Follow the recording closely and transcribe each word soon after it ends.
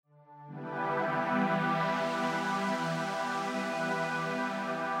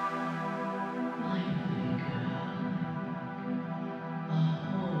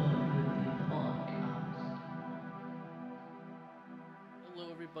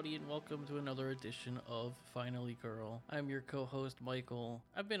everybody, and welcome to another edition of Finally Girl. I'm your co-host, Michael.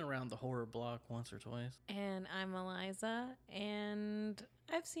 I've been around the horror block once or twice. And I'm Eliza, and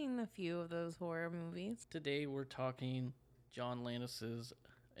I've seen a few of those horror movies. Today we're talking John Landis's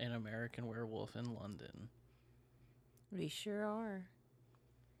An American Werewolf in London. We sure are.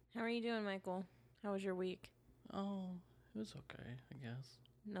 How are you doing, Michael? How was your week? Oh, it was okay, I guess.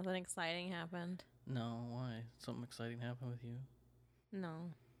 Nothing exciting happened? No, why? Something exciting happened with you? No.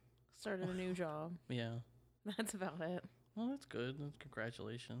 Started a new job. Yeah. That's about it. Well, that's good.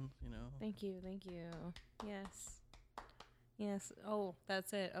 Congratulations, you know. Thank you. Yes. Oh,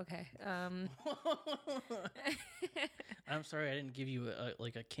 that's it. Okay. I'm sorry I didn't give you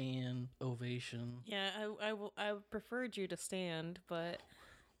a can ovation. Yeah, I preferred you to stand, but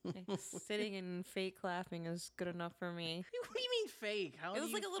sitting and fake clapping is good enough for me. What do you mean fake? How It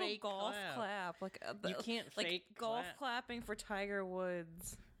was like a little golf clap. Like you can't fake like golf clap. clapping for Tiger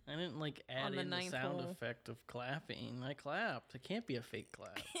Woods. I didn't add in the sound effect of clapping. I clapped. It can't be a fake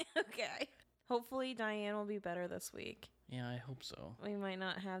clap. Okay. Hopefully Diane will be better this week. Yeah, I hope so. We might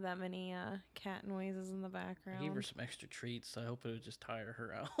not have that many cat noises in the background. I gave her some extra treats, so I hope it would just tire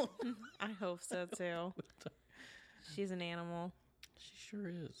her out. I hope so too. She's an animal. She sure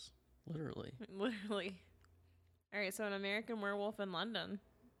is. Literally. Literally. All right, so An American Werewolf in London.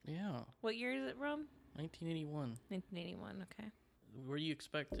 Yeah. What year is it from? 1981. 1981, okay. Were you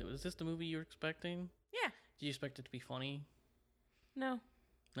expecting? Was this the movie you were expecting? Yeah. Did you expect it to be funny? No.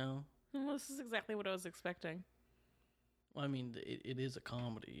 No? Well, this is exactly what I was expecting. Well, I mean, it is a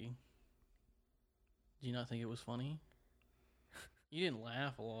comedy. Do you not think it was funny? You didn't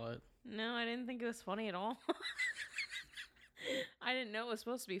laugh a lot. No, I didn't think it was funny at all. I didn't know it was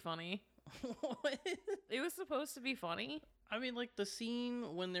supposed to be funny. What? It was supposed to be funny? I mean, the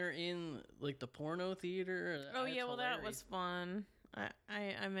scene when they're in, the porno theater. Oh, yeah, well, that was fun.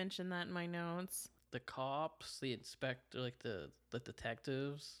 I mentioned that in my notes. The cops, the inspector, the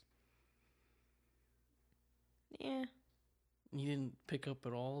detectives. Yeah. You didn't pick up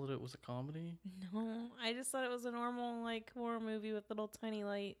at all that it was a comedy? No, I just thought it was a normal, horror movie with little tiny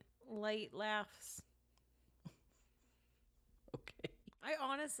light laughs. Okay. I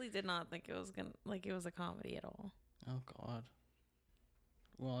honestly did not think it was it was a comedy at all. Oh, God.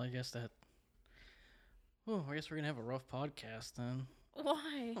 Well, I guess that... Oh, I guess we're going to have a rough podcast then.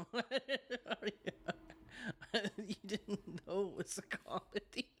 Why? You didn't know it was a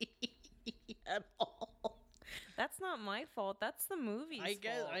comedy at all. That's not my fault. That's the movie's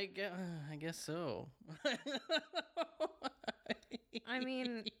fault. I guess so. I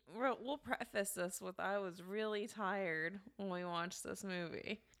mean, we'll preface this with I was really tired when we watched this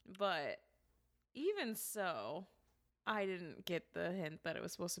movie. But even so, I didn't get the hint that it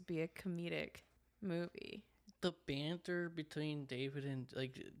was supposed to be a comedic movie. The banter between David and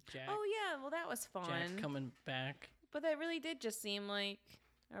Jack. Oh yeah, well that was fun. Jack coming back. But that really did just seem like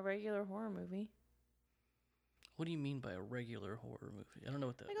a regular horror movie. What do you mean by a regular horror movie? I don't know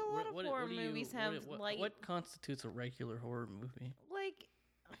what that. Like a lot of horror movies have What constitutes a regular horror movie? Like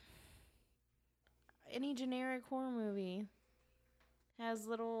any generic horror movie has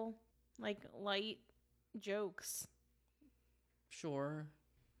little light jokes. Sure.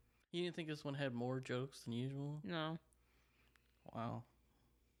 You didn't think this one had more jokes than usual? No. Wow.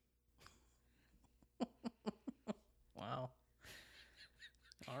 Wow.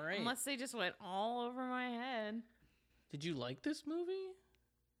 All right. Unless they just went all over my head. Did you like this movie?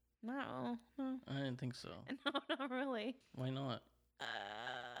 No. I didn't think so. No, not really. Why not?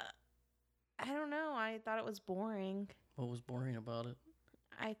 I don't know. I thought it was boring. What was boring about it?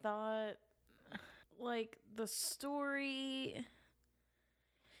 I thought, the story...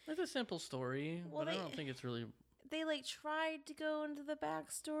 It's a simple story, Well, but I don't think it's really... They, tried to go into the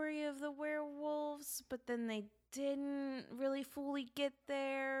backstory of the werewolves, but then they didn't really fully get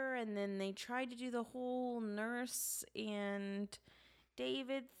there, and then they tried to do the whole nurse and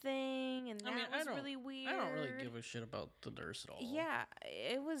David thing, and that was really weird. I don't really give a shit about the nurse at all. Yeah,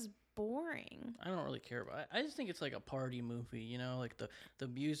 it was boring. I don't really care about it. I just think it's like a party movie, you know? The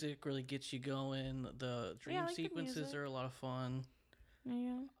music really gets you going. The dream sequences are a lot of fun.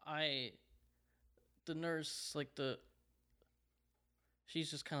 Yeah. The nurse, she's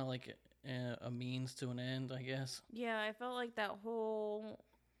just kind of a means to an end, I guess. Yeah, I felt like that whole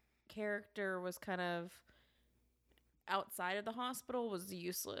character was kind of outside of the hospital was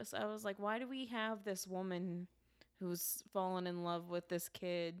useless. I was like, why do we have this woman who's fallen in love with this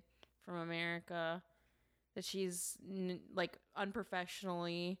kid from America that she's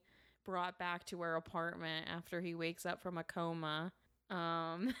unprofessionally brought back to her apartment after he wakes up from a coma?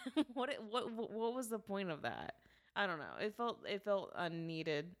 What was the point of that? I don't know. It felt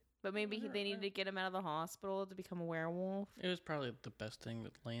unneeded. But maybe they needed to get him out of the hospital to become a werewolf. It was probably the best thing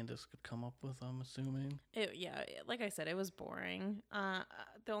that Landis could come up with, I'm assuming. Like I said, it was boring.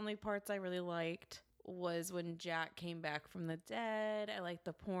 The only parts I really liked was when Jack came back from the dead. I liked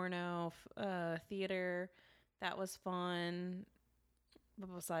the porno theater. That was fun.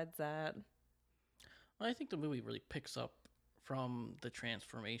 But besides that, I think the movie really picks up from the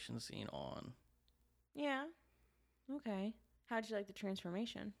transformation scene on. yeah. Okay. How'd you like the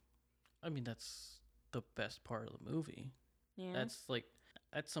transformation? I mean, that's the best part of the movie. Yeah.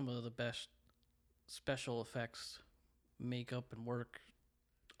 That's some of the best special effects, makeup, and work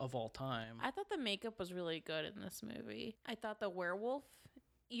of all time. I thought the makeup was really good in this movie. I thought the werewolf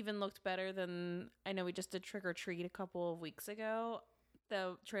even looked better than, I know we just did Trick or Treat a couple of weeks ago.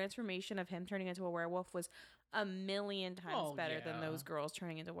 The transformation of him turning into a werewolf was a million times better than those girls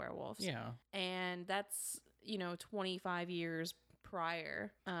turning into werewolves. Yeah. And that's, 25 years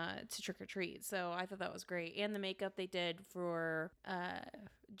prior to Trick or Treat. So I thought that was great. And the makeup they did for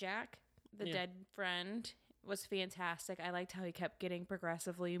Jack, the dead friend, was fantastic. I liked how he kept getting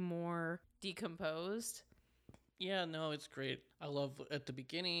progressively more decomposed. Yeah, no, it's great. I love at the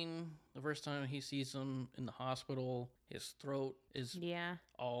beginning, the first time he sees him in the hospital, his throat is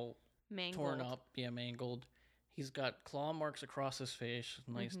all mangled. Torn up. Yeah, mangled. He's got claw marks across his face.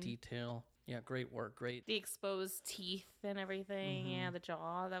 Nice detail. Yeah, great work. Great. The exposed teeth and everything. Mm-hmm. Yeah, the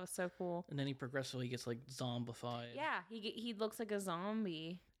jaw. That was so cool. And then he progressively gets like zombified. Yeah, he looks like a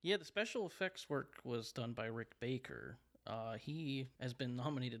zombie. Yeah, the special effects work was done by Rick Baker. He has been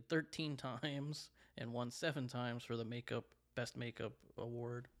nominated 13 times and won 7 times for the Best Makeup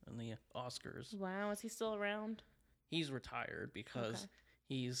Award in the Oscars. Wow, is he still around? He's retired because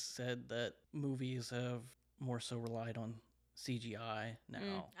he's said that movies have more so relied on CGI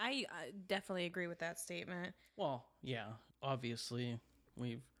now. I definitely agree with that statement. Well, yeah, obviously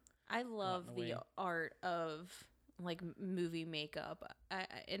I love the art of like movie makeup.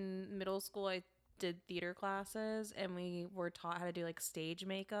 In middle school, I did theater classes, and we were taught how to do like stage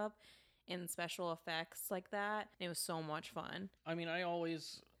makeup and special effects like that. And it was so much fun. I mean, I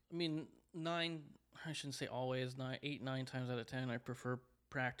shouldn't say always, 8, 9 times out of 10, I prefer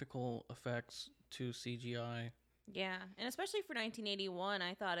practical effects to CGI. Yeah, and especially for 1981,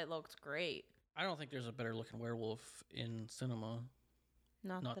 I thought it looked great. I don't think there's a better looking werewolf in cinema.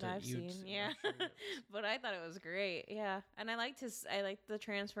 Not that I've seen. Yeah. Sure but I thought it was great. Yeah. And I liked the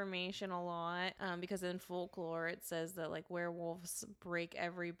transformation a lot because in folklore it says that like werewolves break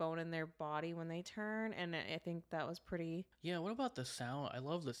every bone in their body when they turn, and I think that was pretty. Yeah, what about the sound? I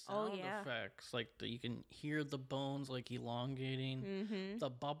love the sound effects. Like you can hear the bones like elongating. Mm-hmm. The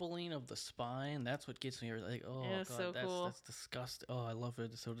bubbling of the spine, that's what gets me like, oh god, so cool. That's disgusting. Oh, I love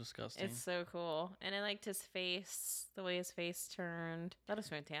it. It's so disgusting. It's so cool. And I liked his face, the way his face turned. That was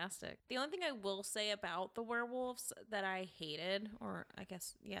fantastic. The only thing I will say about the werewolves that I hated, or I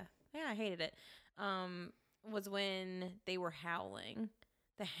guess, I hated it, was when they were howling.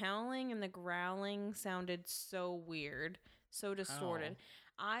 The howling and the growling sounded so weird, so distorted.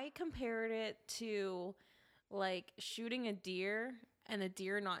 I compared it to like shooting a deer and the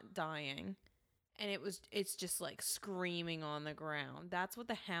deer not dying. And it's just like screaming on the ground. That's what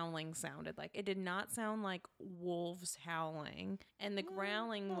the howling sounded like. It did not sound like wolves howling. And the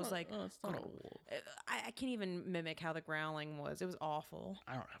growling was like... it's not a wolf. I can't even mimic how the growling was. It was awful.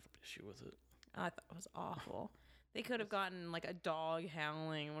 I don't have an issue with it. I thought it was awful. They could have gotten like a dog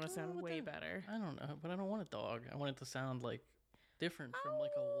howling. It would have sounded way better. I don't know, but I don't want a dog. I want it to sound like different from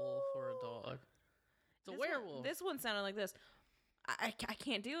like a wolf or a dog. It's a werewolf. This one sounded like this. I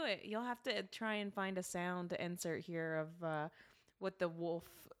can't do it. You'll have to try and find a sound to insert here of what the wolf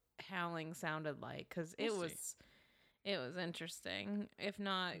howling sounded like, because it was interesting. If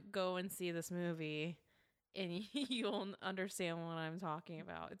not, go and see this movie and you'll understand what I'm talking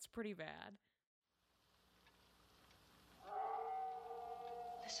about. It's pretty bad.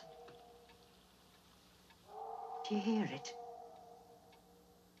 Listen. Do you hear it?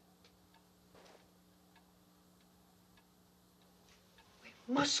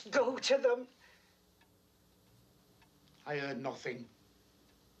 Must go to them. I heard nothing.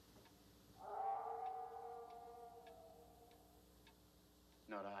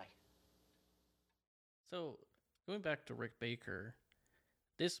 Not I. So, going back to Rick Baker,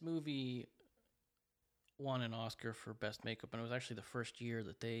 this movie won an Oscar for Best Makeup, and it was actually the first year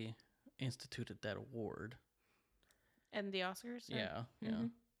that they instituted that award. And the Oscars? Yeah.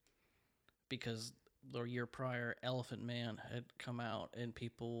 Because the year prior, Elephant Man had come out, and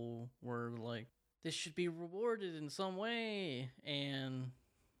people were like, this should be rewarded in some way. And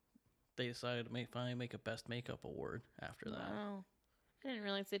they decided to finally make a Best Makeup award after that. Wow. I didn't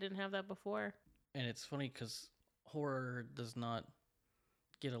realize they didn't have that before. And it's funny because horror does not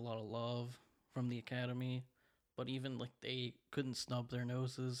get a lot of love from the Academy, but even like they couldn't snub their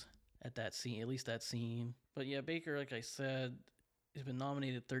noses at that scene, at least that scene. But yeah, Baker, like I said, he's been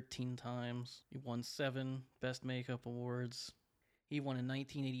nominated 13 times. He won 7 Best Makeup awards. He won in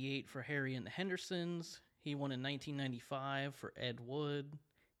 1988 for Harry and the Hendersons. He won in 1995 for Ed Wood.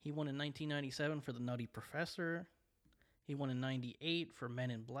 He won in 1997 for The Nutty Professor. He won in 98 for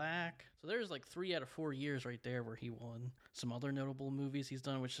Men in Black. So there's like 3 out of 4 years right there where he won. Some other notable movies he's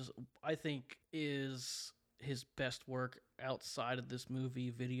done, which is, I think, is his best work outside of this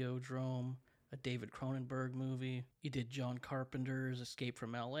movie, Videodrome, a David Cronenberg movie. He did John Carpenter's Escape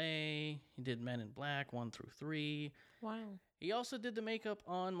from L.A. He did Men in Black 1 through 3. Wow. He also did the makeup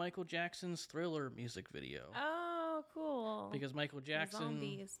on Michael Jackson's Thriller music video. Oh, cool. Because Michael The Jackson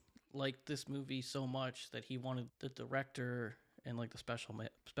zombies. liked this movie so much that he wanted the director and like the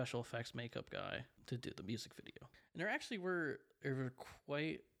special effects makeup guy to do the music video. And there were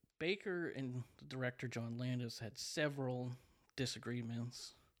quite... Baker and the director John Landis had several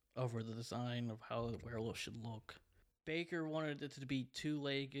disagreements over the design of how the werewolf should look. Baker wanted it to be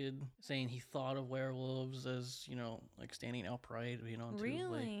two-legged, saying he thought of werewolves as, like standing upright, on two legs.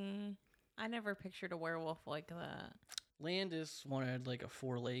 Really? I never pictured a werewolf like that. Landis wanted like a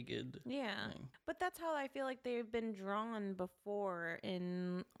four-legged Yeah. thing. But that's how I feel like they've been drawn before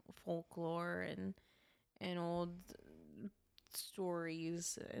in folklore and old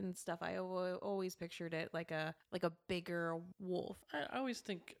stories and stuff. I always pictured it like a bigger wolf. I always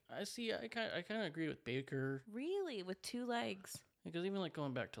think, I kind of agree with Baker. Really? With 2 legs? Because even like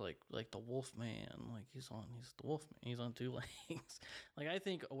going back to like the Wolfman, like he's the Wolfman, he's on 2 legs. Like I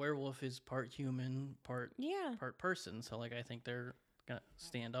think a werewolf is part human, part person. So like I think they're gonna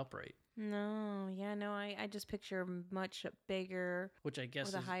stand upright. No, I just picture much bigger, Which I guess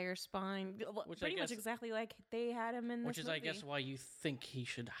with a higher spine. Pretty much exactly like they had him in this movie. I guess why you think he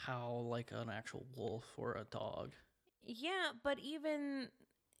should howl like an actual wolf or a dog. Yeah, but even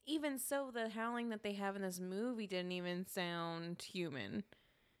so, the howling that they have in this movie didn't even sound human.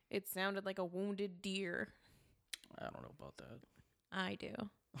 It sounded like a wounded deer. I don't know about that. I do.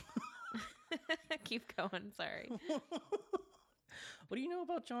 Keep going, sorry. What do you know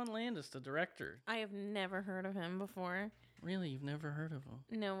about John Landis, the director? I have never heard of him before. Really? You've never heard of him?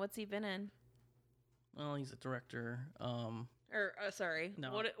 No, what's he been in? Well, he's a director. Sorry.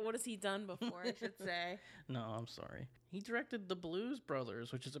 No. What has he done before, I should say? No, I'm sorry. He directed The Blues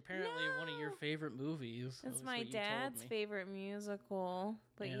Brothers, which is apparently one of your favorite movies. That's my dad's favorite musical.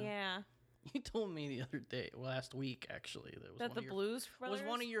 But yeah. You told me the other day, last week actually, that The Blues Brothers was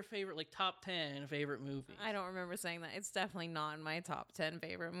one of your favorite, like top 10 favorite movies. I don't remember saying that. It's definitely not in my top 10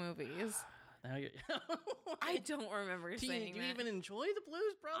 favorite movies. Now I don't remember saying that. Do you even enjoy The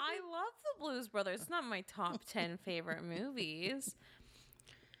Blues Brothers? I love The Blues Brothers. It's not my top 10 favorite movies.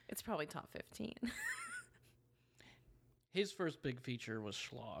 It's probably top 15. His first big feature was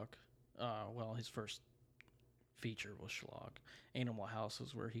Schlag. His first feature was Schlag. Animal House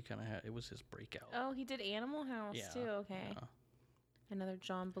was where he kind of had, it was his breakout. Oh, he did Animal House too. Okay. Yeah. Another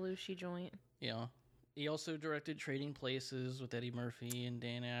John Belushi joint. Yeah. He also directed Trading Places with Eddie Murphy and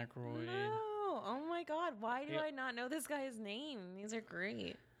Dan Aykroyd. No. Oh my God. Why do I not know this guy's name? These are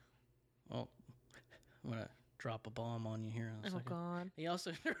great. Well, I'm going to drop a bomb on you here in a second. Oh God. He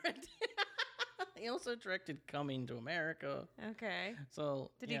also directed Coming to America. Okay.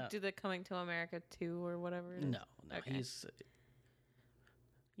 So did he do the Coming to America 2 or whatever it is? No. Okay.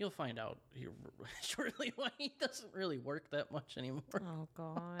 You'll find out here shortly why he doesn't really work that much anymore. Oh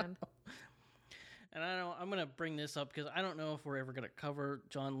God. And I'm going to bring this up because I don't know if we're ever going to cover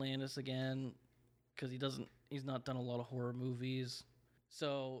John Landis again because he's not done a lot of horror movies.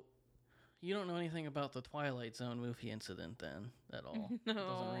 So you don't know anything about the Twilight Zone movie incident then at all. No. It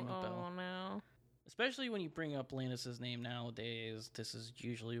doesn't ring a bell. Oh no. Especially when you bring up Landis' name nowadays, this is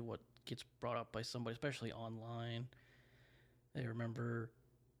usually what gets brought up by somebody, especially online. They remember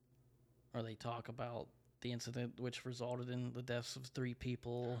or they talk about the incident which resulted in the deaths of 3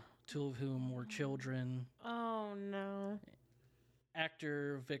 people, 2 of whom were children. Oh no.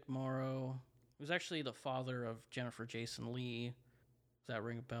 Actor Vic Morrow was actually the father of Jennifer Jason Leigh. Does that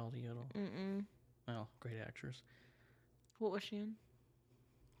ring a bell to you at all? Mm-mm. Well, great actress. What was she in?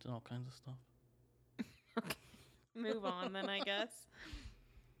 Did all kinds of stuff. Okay. Move on then, I guess.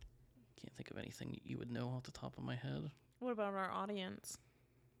 Can't think of anything you would know off the top of my head. What about our audience?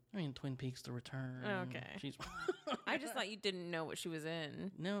 I mean, Twin Peaks: The Return. Okay. She's I just thought you didn't know what she was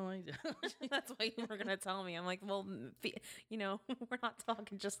in. No, I That's why you were gonna tell me. I'm like, well, we're not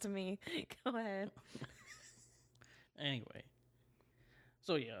talking just to me. Go ahead. Anyway.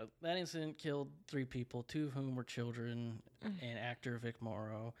 So yeah, that incident killed 3 people, 2 of whom were children, and actor Vic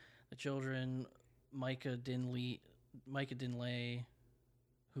Morrow. The children, Micah Dinley,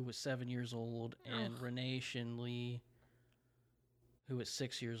 who was 7 years old, and Renee Shinley, who was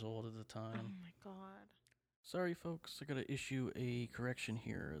 6 years old at the Oh time. my god. Sorry, folks, I gotta issue a correction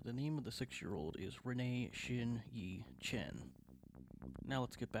here. The name of the 6-year-old is Renee Shin Yi Chen. Now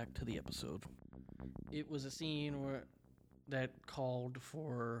let's get back to the episode. It was a scene that called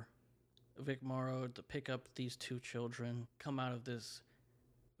for Vic Morrow to pick up these 2 children, come out of this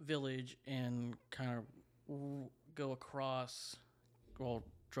village, and kind of go across,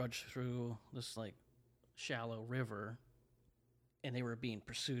 drudge through this like shallow river, and they were being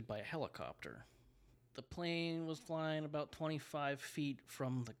pursued by a helicopter. The plane was flying about 25 feet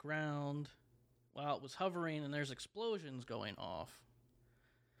from the ground while it was hovering, and there's explosions going off.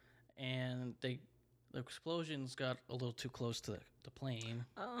 And the explosions got a little too close to the plane.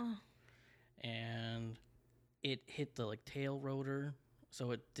 And it hit the tail rotor,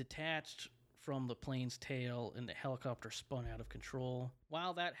 so it detached from the plane's tail, and the helicopter spun out of control.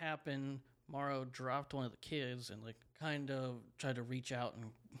 While that happened, Morrow dropped one of the kids and kind of tried to reach out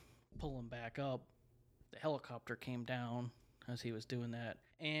and pull him back up. The helicopter came down as he was doing that,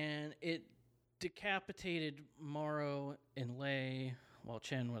 and it decapitated Morrow and Lei while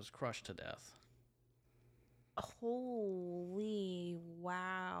Chen was crushed to death. Holy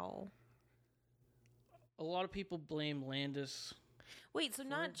wow. A lot of people blame Landis. Wait, so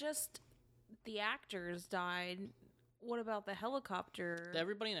not just the actors died. What about the helicopter?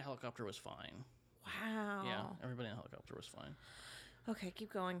 Everybody in the helicopter was fine. Wow. Yeah, everybody in the helicopter was fine. Okay,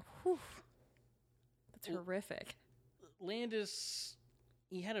 keep going. Whew. That's horrific. Landis,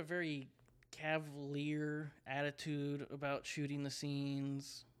 he had a very cavalier attitude about shooting the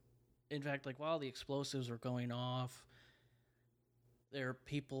scenes. In fact, while the explosives were going off, there are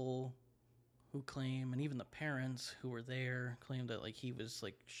people who claim, and even the parents who were there claimed that he was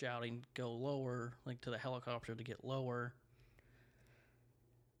shouting, "Go lower," to the helicopter to get lower.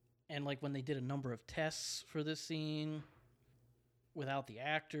 And when they did a number of tests for this scene without the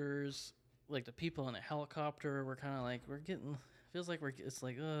actors, the people in the helicopter were kind of they're getting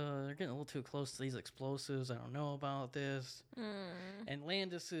a little too close to these explosives. I don't know about this. And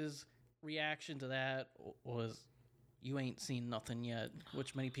Landis's reaction to that was, "You ain't seen nothing yet,"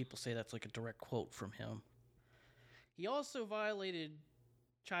 which many people say that's a direct quote from him. He also violated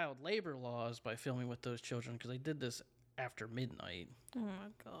child labor laws by filming with those children, because they did this after midnight. Oh my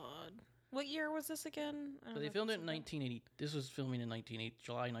god. What year was this again? So they filmed it in 1980. This was filming in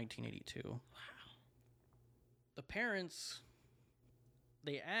July 1982. Wow. The parents,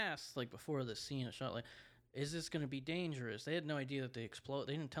 they asked before the scene was shot, is this going to be dangerous? They had no idea that they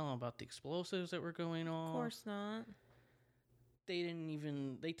didn't tell them about the explosives that were going on. Of course not.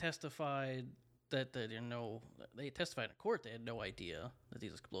 They testified that they didn't know. They testified in court they had no idea that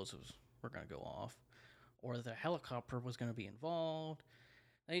these explosives were going to go off, or that the helicopter was going to be involved.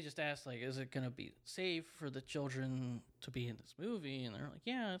 They just asked, is it going to be safe for the children to be in this movie? And they're like,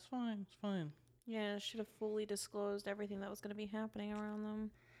 yeah, it's fine, it's fine. Yeah, should have fully disclosed everything that was going to be happening around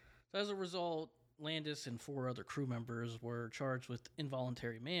them. So as a result, Landis and 4 other crew members were charged with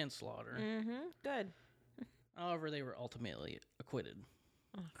involuntary manslaughter. Good. However, they were ultimately acquitted.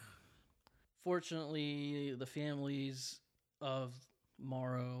 Ugh. Fortunately, the families of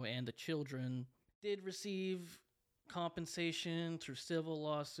Morrow and the children did receive compensation through civil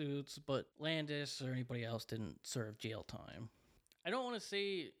lawsuits, but Landis or anybody else didn't serve jail time. I don't want to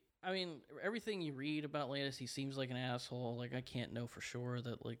say, everything you read about Landis, he seems like an asshole. I can't know for sure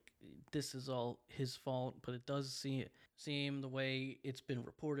that this is all his fault, but it does seem the way it's been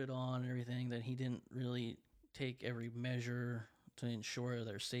reported on and everything that he didn't really take every measure to ensure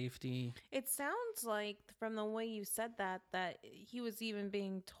their safety. It sounds like, from the way you said that he was even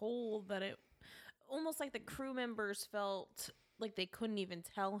being told that it almost like the crew members felt like they couldn't even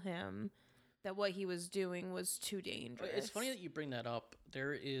tell him that what he was doing was too dangerous. It's funny that you bring that up.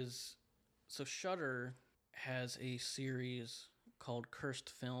 So Shudder has a series called Cursed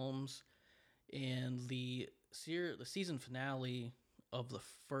Films, and the season finale of the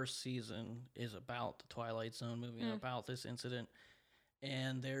first season is about the Twilight Zone movie and about this incident.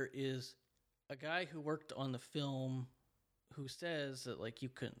 And there is a guy who worked on the film who says that you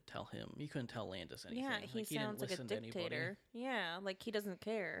couldn't tell Landis anything. Yeah, he sounds like a dictator. Yeah, he doesn't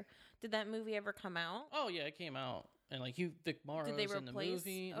care. Did that movie ever come out? Oh yeah, it came out. And like Vic Morrow's Did they in the replace-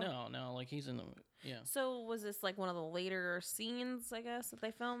 movie. oh. No, like he's in the So was this like one of the later scenes, I guess, that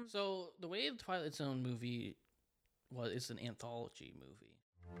they filmed? So the way the Twilight Zone movie was, it's an anthology movie.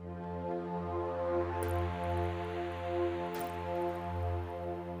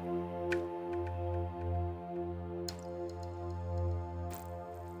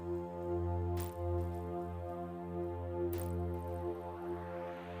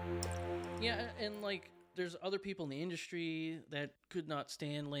 Yeah, and like there's other people in the industry that could not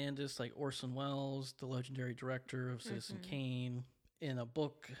stand Landis, like Orson Welles, the legendary director of Citizen Kane. In a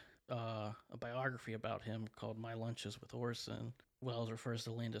book, a biography about him called My Lunches with Orson, Welles refers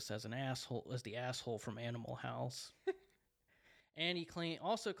to Landis as the asshole from Animal House. And he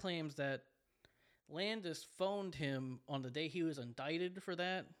also claims that Landis phoned him on the day he was indicted for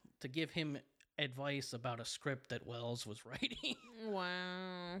that to give him advice about a script that Welles was writing.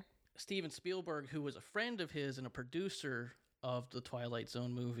 Wow. Steven Spielberg, who was a friend of his and a producer of the Twilight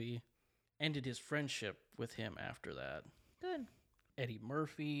Zone movie, ended his friendship with him after that. Good. Eddie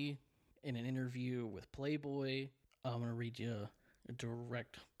Murphy, in an interview with Playboy, I'm going to read you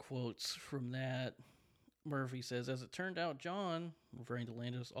direct quotes from that. Murphy says, "As it turned out, John," referring to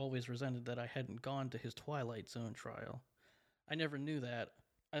Landis, "always resented that I hadn't gone to his Twilight Zone trial. I never knew that.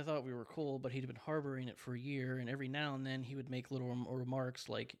 I thought we were cool, but he'd been harboring it for a year, and every now and then he would make little remarks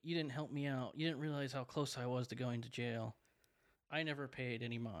like, 'You didn't help me out. You didn't realize how close I was to going to jail.' I never paid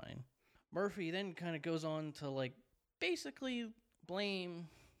any mind." Murphy then kind of goes on to, like, basically blame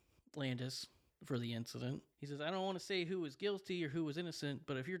Landis for the incident. He says, "I don't want to say who was guilty or who was innocent,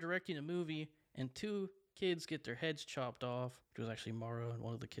 but if you're directing a movie and 2 kids get their heads chopped off," which was actually Morrow and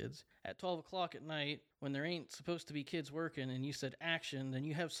one of the kids, "at 12 o'clock at night when there ain't supposed to be kids working and you said action, then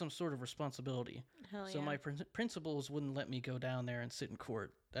you have some sort of responsibility. Hell So yeah. my principals wouldn't let me go down there and sit in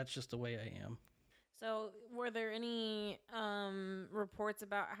court. That's just the way I am." So were there any reports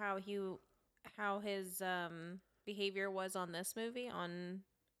about how his behavior was on this movie, on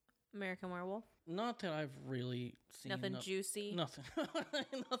American Werewolf? Not that I've really seen. Nothing juicy? Nothing.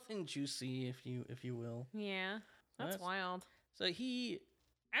 Nothing juicy, if you will. Yeah. That's wild. So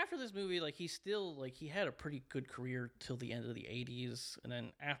after this movie, like he still he had a pretty good career till the end of the 80s, and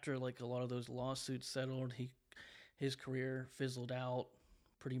then after like a lot of those lawsuits settled, his career fizzled out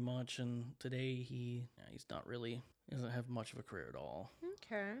pretty much, and today he doesn't have much of a career at all.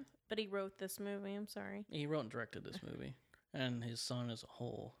 Okay. But he wrote this movie, I'm sorry. He wrote and directed this movie, and his son is a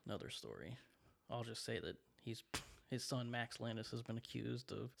whole nother story. I'll just say that his son Max Landis has been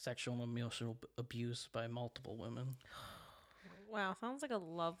accused of sexual and emotional abuse by multiple women. Wow, sounds like a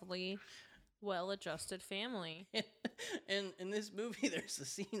lovely, well-adjusted family. And in this movie, there's a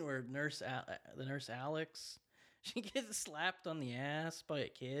scene where the nurse Alex, she gets slapped on the ass by a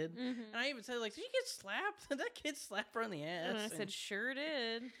kid. Mm-hmm. And I even said, like, "Did you get slapped? Did that kid slap her on the ass?" And I said, sure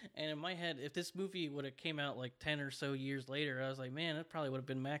did. And in my head, if this movie would have came out like 10 or so years later, I was like, man, it probably would have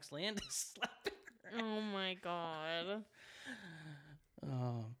been Max Landis slapping her. Oh my god.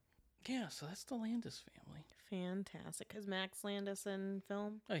 Yeah, so that's the Landis family. Fantastic. Is Max Landis in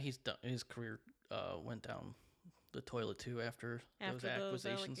film? Oh, he's done. His career went down the toilet too after those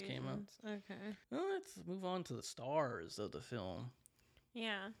accusations came out. Okay. Well, let's move on to the stars of the film.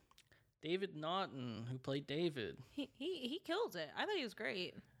 Yeah. David Naughton, who played David. He killed it. I thought he was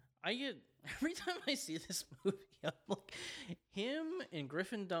great. Every time I see this movie, I'm like, him and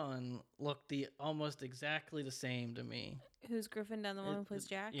Griffin Dunn look almost exactly the same to me. Who's Griffin Dunn, the one who plays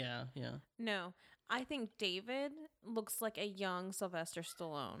Jack? Yeah. No, I think David looks like a young Sylvester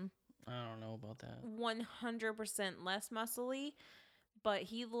Stallone. I don't know about that. 100% less muscly, but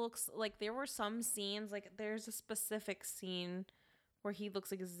he looks like there were some scenes, like there's a specific scene where he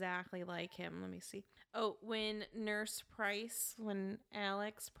looks exactly like him. Let me see. Oh, when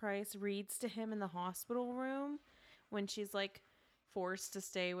Alex Price reads to him in the hospital room, when she's like forced to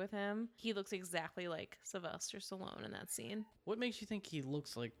stay with him, he looks exactly like Sylvester Stallone in that scene. What makes you think he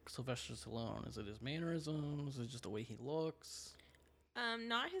looks like Sylvester Stallone? Is it his mannerisms? Is it just the way he looks?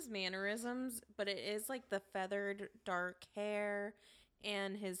 Not his mannerisms, but it is like the feathered dark hair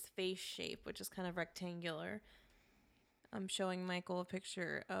and his face shape, which is kind of rectangular. I'm showing Michael a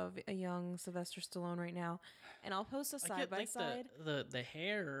picture of a young Sylvester Stallone right now, and I'll post a side by side. The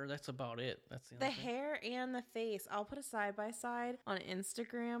hair, that's about it. That's the only thing. Hair and the face. I'll put a side by side on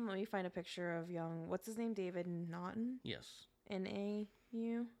Instagram. Let me find a picture of young. What's his name? David Naughton. Yes.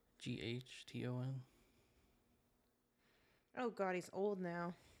 N-A-U. G-H-T-O-N. Oh God, he's old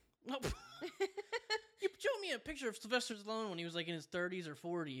now. Nope. You showed me a picture of Sylvester Stallone when he was like in his 30s or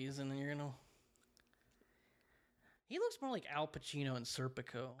 40s, and then you're gonna. He looks more like Al Pacino in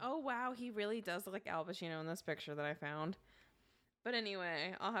Serpico. Oh, wow. He really does look like Al Pacino in this picture that I found. But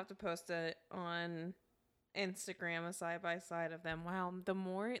anyway, I'll have to post it on Instagram, a side-by-side of them. Wow.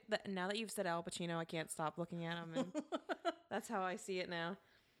 Now that you've said Al Pacino, I can't stop looking at him. And that's how I see it now.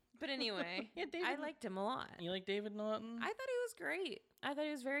 But anyway, Yeah, I liked him a lot. You like David Naughton? I thought he was great. I thought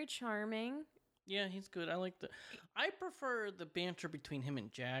he was very charming. Yeah, he's good. I prefer the banter between him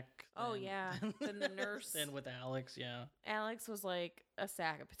and Jack. Oh, yeah. Than the nurse. Than with Alex, yeah. Alex was like a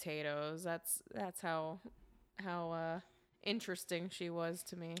sack of potatoes. That's how interesting she was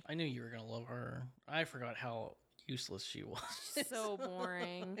to me. I knew you were going to love her. I forgot how useless she was. So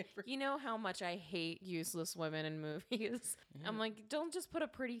boring. You know how much I hate useless women in movies. Yeah. I'm like, don't just put a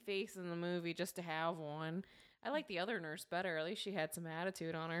pretty face in the movie just to have one. I like the other nurse better. At least she had some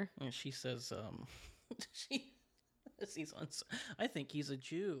attitude on her. And she says, I think he's a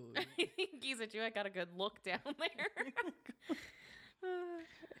Jew. I think he's a Jew. I got a good look down there.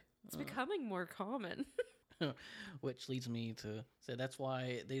 It's becoming more common. Which leads me to say that's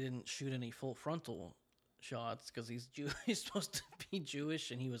why they didn't shoot any full frontal shots, because he's supposed to be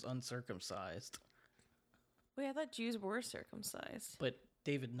Jewish and he was uncircumcised. Wait, I thought Jews were circumcised. But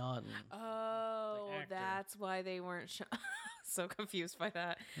David Naughton. Oh, that's why they weren't so confused by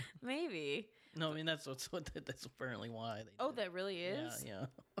that. Maybe. No, I mean that's apparently why. That really is? Yeah.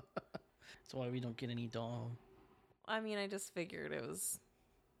 That's why we don't get any dong. I mean, I just figured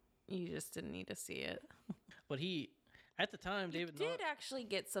you just didn't need to see it. But at the time, David did actually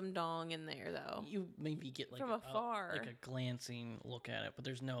get some dong in there, though. You maybe get like from afar, like a glancing look at it, but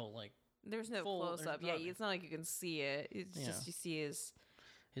there's no close up. Yeah, it's not like you can see it. It's just you see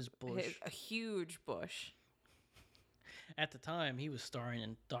his bush, a huge bush. At the time, he was starring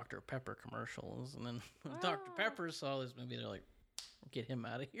in Dr. Pepper commercials, and then when Dr. Pepper saw this movie, they're like, "Get him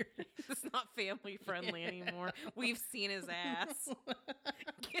out of here! It's not family friendly anymore. We've seen his ass.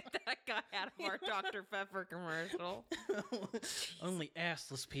 Get that guy out of our Dr. Pepper commercial." Only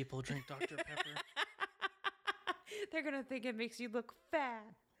assless people drink Dr. Pepper. They're gonna think it makes you look fat.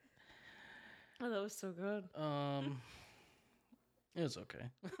 Oh, that was so good. It was okay.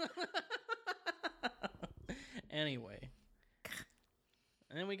 Anyway.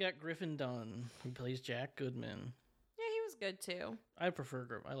 And then we got Griffin Dunn, who plays Jack Goodman. Yeah, he was good too. I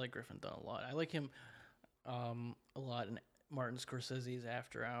like Griffin Dunn a lot. I like him a lot in Martin Scorsese's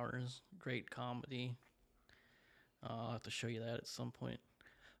After Hours. Great comedy. I'll have to show you that at some point.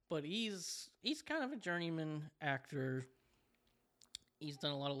 But he's kind of a journeyman actor. He's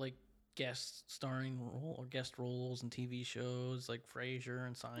done a lot of like guest starring or guest roles in TV shows like Frasier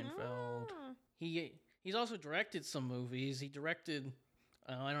and Seinfeld. He's also directed some movies. He directed,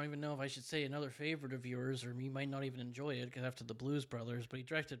 I don't even know if I should say another favorite of yours, or you might not even enjoy it because after the Blues Brothers, but he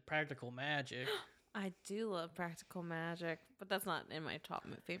directed Practical Magic. I do love Practical Magic, but that's not in my top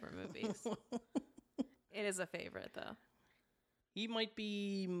favorite movies. It is a favorite, though. He might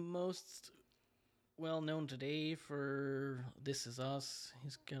be most well known today for This Is Us.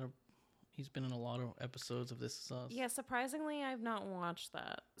 He's been in a lot of episodes of This Is Us. Yeah, surprisingly, I've not watched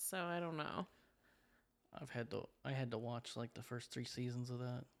that, so I don't know. I had to watch like the first 3 seasons of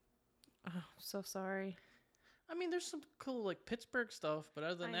that. Oh, so sorry. I mean, there's some cool like Pittsburgh stuff, but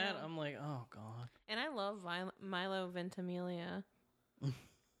other than that, I'm like, oh god. And I love Milo Ventimiglia.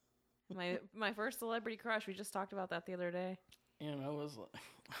 my first celebrity crush. We just talked about that the other day. And I was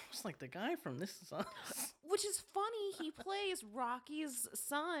like the guy from This Is Us. Which is funny. He plays Rocky's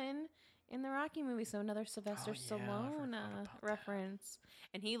son in the Rocky movie, so another Sylvester Stallone reference.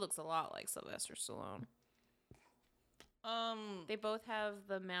 And he looks a lot like Sylvester Stallone. They both have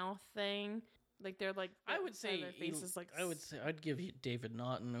the mouth thing. Like they're like I would say their faces I'd give you David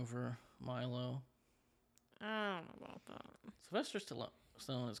Naughton over Milo. I don't know about that. Sylvester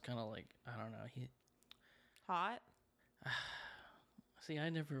Stallone is kind of like, I don't know, he hot. See, I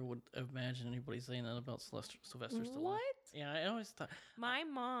never would imagine anybody saying that about Sylvester Stallone. What? Yeah, I always thought my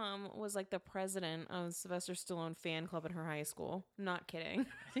mom was like the president of the Sylvester Stallone fan club in her high school. I'm not kidding.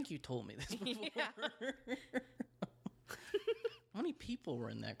 I think you told me this before. Yeah. How many people were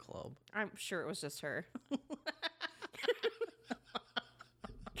in that club? I'm sure it was just her.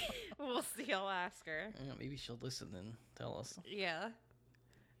 We'll see. I'll ask her. Yeah, maybe she'll listen and tell us. Yeah.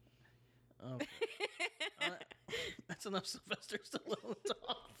 Okay. That's enough Sylvester Stallone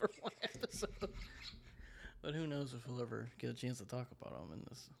talk for one episode. But who knows if we'll ever get a chance to talk about him in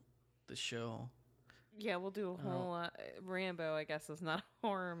this show. Yeah, we'll do a whole Rambo, I guess, is not a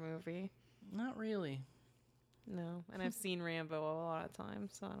horror movie. Not really. No, and I've seen Rambo a lot of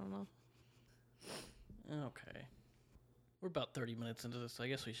times, so I don't know. Okay. We're about 30 minutes into this, so I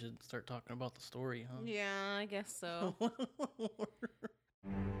guess we should start talking about the story, huh? Yeah, I guess so.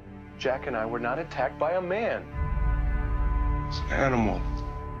 Jack and I were not attacked by a man. It's an animal.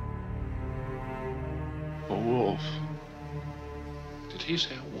 A wolf. Did he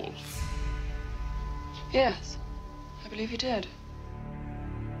say a wolf? Yes, I believe he did.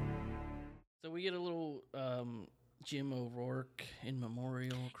 So we get a little Jim O'Rourke in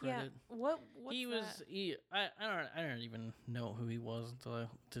memorial credit. Yeah. What's He was that? I don't even know who he was until I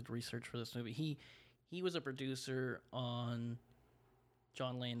did research for this movie. He was a producer on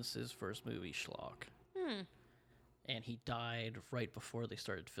John Landis's first movie, Schlock. And he died right before they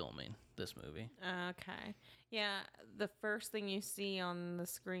started filming this movie. Okay. Yeah, the first thing you see on the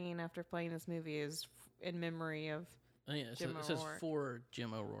screen after playing this movie is in memory of Oh, yeah, Jim it says O'Rourke. for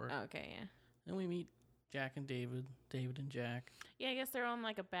Jim O'Rourke. Okay, yeah. And we meet Jack and David and Jack. Yeah, I guess they're on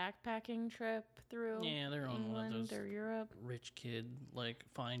like a backpacking trip through Yeah, they're on one of England those or Europe. rich kid, like,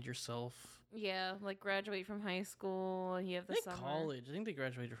 find yourself. Yeah, like graduate from high school. You have I the think summer. college. I think they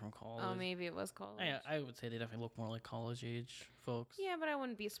graduated from college. Oh, maybe it was college. I would say they definitely look more like college age folks. Yeah, but I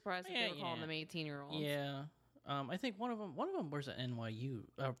wouldn't be surprised if Yeah, they were calling yeah. them 18-year-olds. Yeah. I think one of them wears an NYU.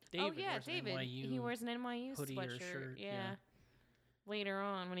 David wears an David. NYU. He wears an NYU hoodie or sweatshirt. shirt, Yeah. yeah. Later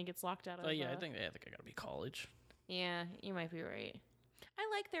on, when he gets locked out of. Oh yeah, I think I gotta be college. Yeah, you might be right. I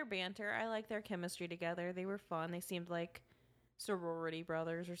like their banter. I like their chemistry together. They were fun. They seemed like sorority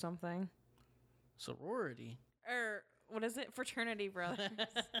brothers or something. Sorority. Or what is it? Fraternity brothers.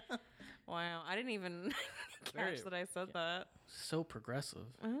 Wow, I didn't even Very- catch that I said that. So progressive.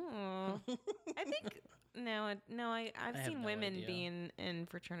 Oh, I think I've have seen no women idea. being in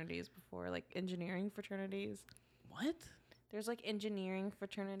fraternities before, like engineering fraternities. What? There's like engineering What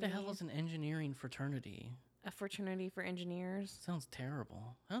fraternity. the hell is an engineering fraternity? A fraternity for engineers. Sounds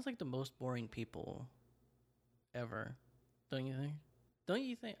terrible. Sounds like the most boring people ever. Don't you think? Don't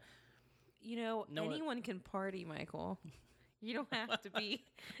you think? You know, No, anyone can party, Michael. You don't have to be.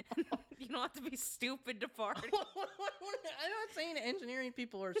 You don't have to be stupid to party. I'm not saying engineering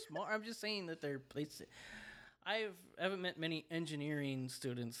people are smart. I'm just saying that they're. I haven't met many engineering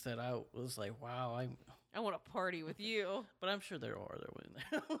students that I was like, wow, I want to party with you. But I'm sure there are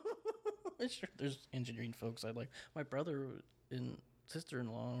there. I'm sure there's engineering folks I like. My brother and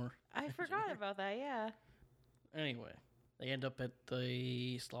sister-in-law are I forgot engineer. about that. Yeah. Anyway, they end up at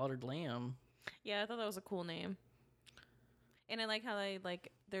the Slaughtered Lamb. Yeah, I thought that was a cool name. And I like how they like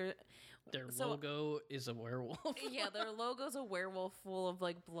their so- logo is a werewolf. yeah, their logo's a werewolf full of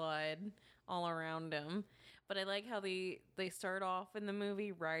like blood all around him. But I like how they start off in the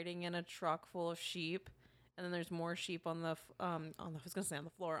movie riding in a truck full of sheep, and then there's more sheep on the I was gonna say on the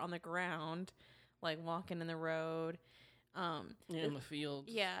floor, on the ground, like walking in the road. In the fields.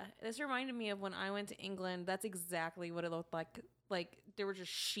 Yeah, this reminded me of when I went to England. That's exactly what it looked like. Like there were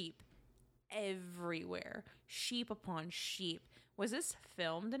just sheep everywhere, sheep upon sheep. Was this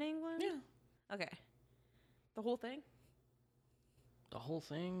filmed in England? Yeah. Okay. The whole thing? The whole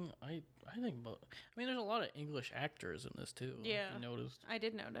thing, I think about. I mean, there's a lot of English actors in this too. Yeah. If you noticed. I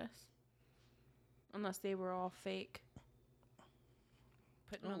did notice. Unless they were all fake.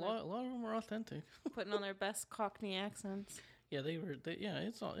 Putting, A on, lot of them were authentic. putting on their best Cockney accents. Yeah, they were.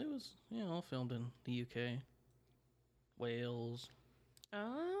 It was all filmed in the UK, Wales,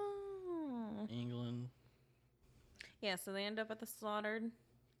 Oh. England. Yeah, so they end up at the Slaughtered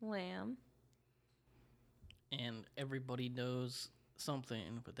Lamb. And everybody knows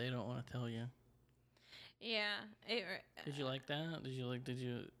something, but they don't want to tell you. Yeah. Did you like that?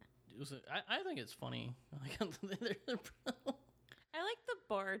 I think it's funny. I like the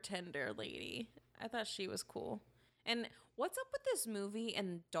bartender lady. I thought she was cool. And what's up with this movie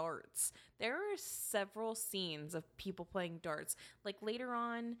and darts? There are several scenes of people playing darts. Like later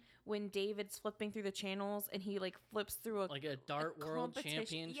on when David's flipping through the channels and he like flips through like a dart world competition.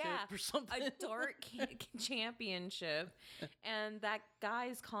 championship Yeah, or something. a dart championship, and that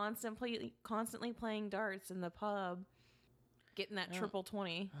guy's constantly playing darts in the pub, getting that Yeah. triple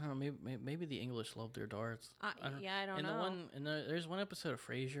 20. I don't know. Maybe the English love their darts. I don't know. There's one episode of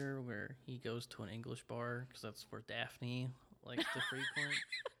Frasier where he goes to an English bar because that's where Daphne likes to frequent.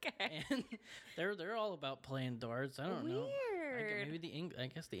 Okay. And they're all about playing darts. I don't know. Weird. I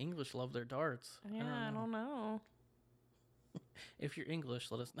guess the English love their darts. Yeah, I don't know. If you're English,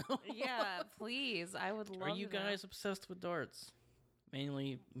 let us know. Yeah, please. I would love Are you to know. guys obsessed with darts?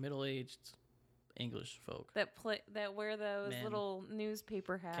 Mainly middle-aged English folk. that wear those Men. little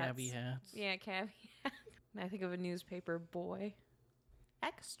newspaper hats? Cabbie hats. Yeah, cabbie hat. I think of a newspaper boy.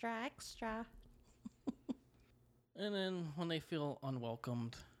 Extra, extra. And then when they feel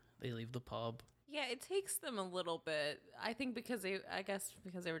unwelcomed, they leave the pub. Yeah, it takes them a little bit. I think because they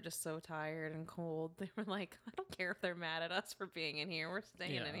were just so tired and cold. They were like, I don't care if they're mad at us for being in here. We're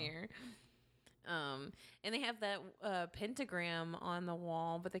staying in here. And they have that pentagram on the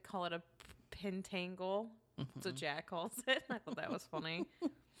wall, but they call it a pentangle. That's what Jack calls it. I thought that was funny.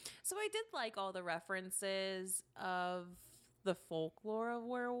 So I did like all the references of the folklore of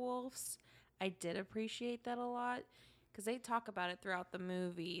werewolves. I did appreciate that a lot because they talk about it throughout the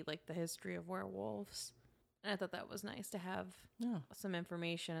movie, like the history of werewolves. And I thought that was nice to have some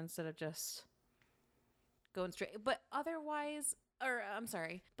information instead of just going straight. But otherwise,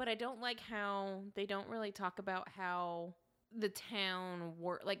 but I don't like how they don't really talk about how the town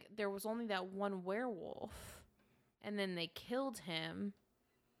like there was only that one werewolf and then they killed him.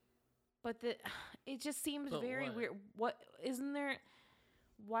 But it just seems very weird. What isn't there?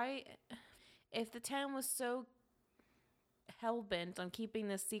 Why, if the town was so hell-bent on keeping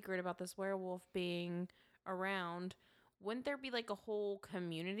this secret about this werewolf being around, wouldn't there be like a whole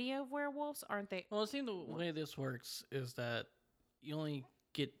community of werewolves? Aren't they? Well, it seems the way this works is that you only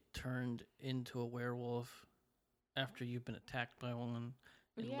get turned into a werewolf after you've been attacked by one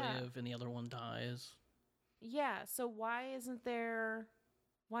and live, and the other one dies. Yeah. So why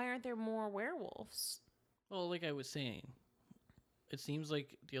aren't there more werewolves? Well, like I was saying, it seems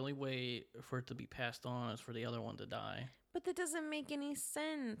like the only way for it to be passed on is for the other one to die. But that doesn't make any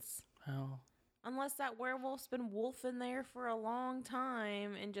sense. How? Unless that werewolf's been wolfing there for a long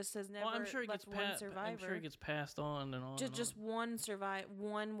time and just has never I'm sure it gets one survivor. I'm sure it gets passed on and on. Just one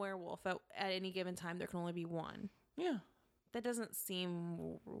werewolf at any given time. There can only be one. Yeah. That doesn't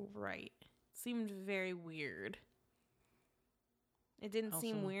seem right. It seemed very weird. It didn't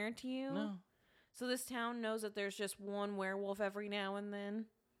seem weird to you? No. So this town knows that there's just one werewolf every now and then?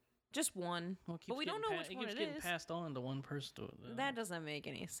 Just one. Well, but we don't know which one it is. It keeps getting passed on to one person. That doesn't make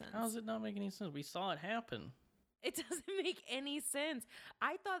any sense. How does it not make any sense? We saw it happen. It doesn't make any sense.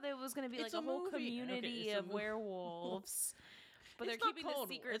 I thought there was going to be like a whole community of werewolves. But they're keeping the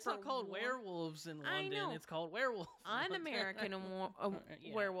secret. It's not called werewolves in London. I know. It's called werewolves. An American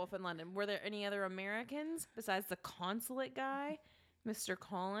werewolf in London. Were there any other Americans besides the consulate guy, Mr.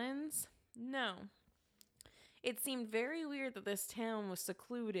 Collins? No. It seemed very weird that this town was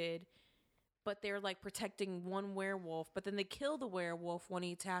secluded, but they're like protecting one werewolf. But then they kill the werewolf when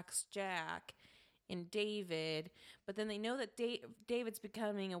he attacks Jack and David. But then they know that David's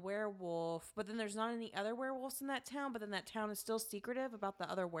becoming a werewolf. But then there's not any other werewolves in that town. But then that town is still secretive about the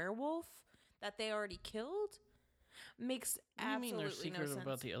other werewolf that they already killed. Makes absolutely no sense. What do you mean they're secretive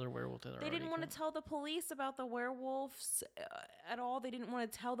about the other werewolf that they didn't want to tell the police about the werewolves at all. They didn't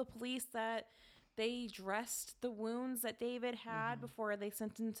want to tell the police that they dressed the wounds that David had before they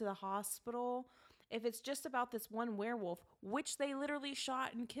sent him to the hospital. If it's just about this one werewolf, which they literally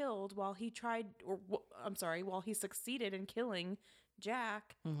shot and killed while he succeeded in killing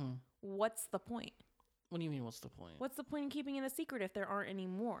Jack, what's the point? What do you mean, what's the point? What's the point in keeping it a secret if there aren't any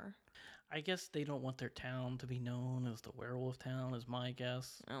more? I guess they don't want their town to be known as the werewolf town, is my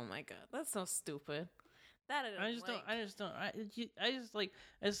guess. Oh my god, that's so stupid. That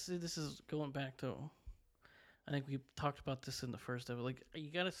this is going back to, I think we talked about this in the first episode. Like,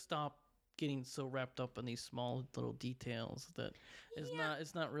 you got to stop getting so wrapped up in these small little details that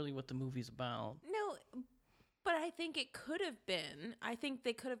it's not really what the movie's about. No, but I think it could have been. I think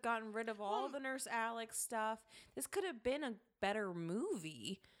they could have gotten rid of all the Nurse Alex stuff. This could have been a better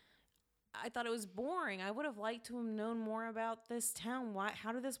movie. I thought it was boring. I would have liked to have known more about this town.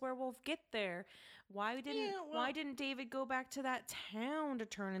 How did this werewolf get there? Why didn't David go back to that town to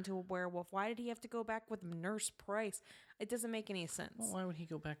turn into a werewolf? Why did he have to go back with Nurse Price? It doesn't make any sense. Well, why would he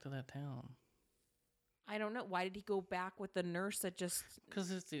go back to that town? I don't know. Why did he go back with the nurse that just...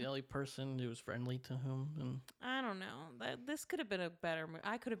 Because it's the only person who was friendly to him. And I don't know. This could have been a better...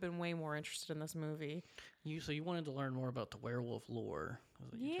 I could have been way more interested in this movie. So you wanted to learn more about the werewolf lore. Is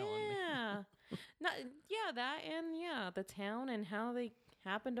what you're telling me. The town and how they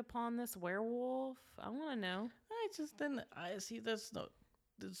happened upon this werewolf. I want to know. It's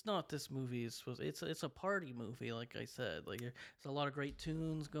not this movie. It's a party movie, like I said. Like, there's a lot of great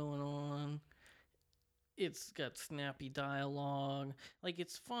tunes going on. It's got snappy dialogue. Like,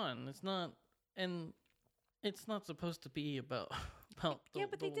 it's fun. It's not supposed to be about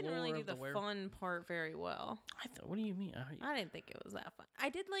but they didn't really do the fun part very well. What do you mean? I didn't think it was that fun. I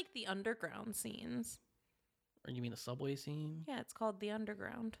did like the underground scenes. Or you mean the subway scene? Yeah, it's called the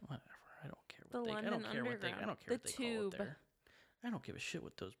underground. Whatever. I don't care what they call it there. I don't give a shit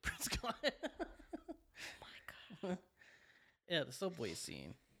what those Brits call it. Oh my god. Yeah, the subway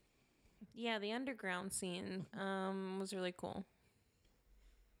scene. Yeah, the underground scene was really cool.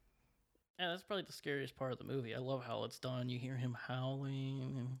 Yeah, that's probably the scariest part of the movie. I love how it's done. You hear him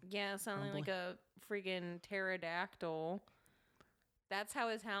howling. And Yeah, sounding like a freaking pterodactyl. That's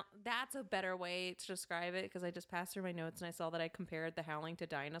how that's a better way to describe it, because I just passed through my notes and I saw that I compared the howling to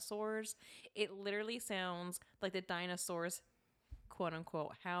dinosaurs. It literally sounds like the dinosaurs, quote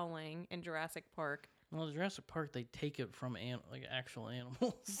unquote, howling in Jurassic Park. Well, in Jurassic Park, they take it from like actual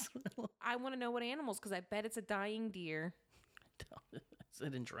animals. I want to know what animals, because I bet it's a dying deer. I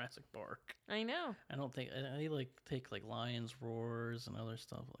said in Jurassic Park. I know. I don't think they like take like lions' roars and other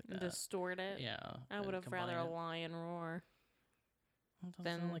stuff like that. Distort it. Yeah, I would have rather a it. lion roar. It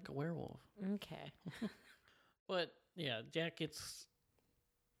doesn't sound like a werewolf. Okay. But yeah, Jack gets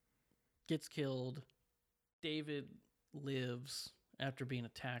killed. David lives after being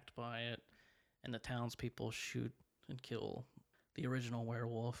attacked by it, and the townspeople shoot and kill the original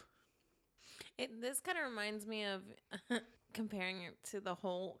werewolf. This kind of reminds me of comparing it to the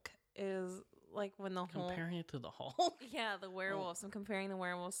Hulk. Is like when the Comparing it to the Hulk? Yeah, the werewolves. I'm comparing the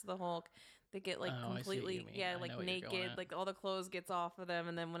werewolves to the Hulk. They get like completely, like naked, like all the clothes gets off of them,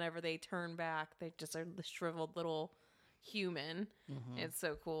 and then whenever they turn back, they just are the shriveled little human. Mm-hmm. It's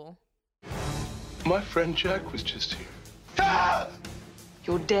so cool. My friend Jack was just here. Ah!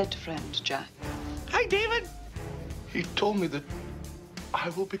 Your dead friend, Jack. Hi, David. He told me that I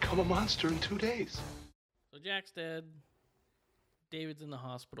will become a monster in 2 days. So Jack's dead. David's in the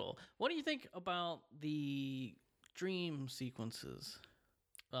hospital. What do you think about the dream sequences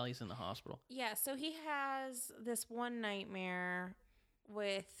while he's in the hospital? Yeah, so he has this one nightmare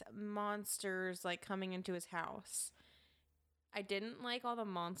with monsters like coming into his house. I didn't like all the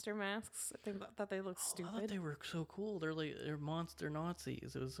monster masks. I thought they looked stupid. I thought they were so cool. They're monster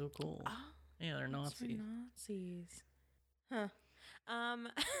Nazis. It was so cool. Oh, yeah, they're Nazis. Huh.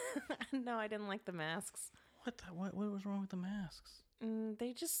 No, I didn't like the masks. What was wrong with the masks?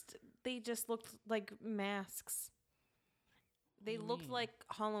 They just looked like masks. They looked like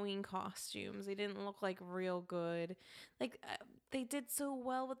Halloween costumes. They didn't look like real good. Like they did so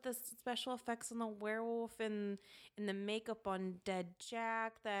well with the special effects on the werewolf and the makeup on dead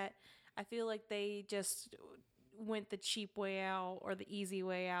Jack that I feel like they just went the cheap way out or the easy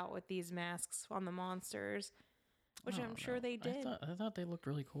way out with these masks on the monsters, which I'm sure they did. I thought they looked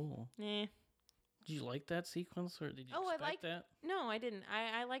really cool. Yeah. Did you like that sequence, or did you expect that? No, I didn't.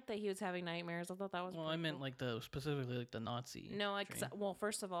 I liked that he was having nightmares. I thought that was. Well, I meant cool. Like specifically like the Nazi. No, well,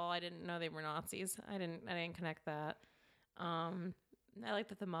 first of all, I didn't know they were Nazis. I didn't connect that. I liked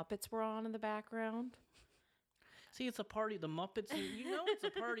that the Muppets were on in the background. See, it's a party. The Muppets. You know, it's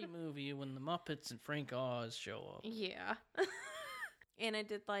a party movie when the Muppets and Frank Oz show up. Yeah. And I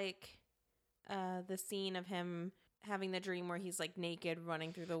did like the scene of him having the dream where he's like naked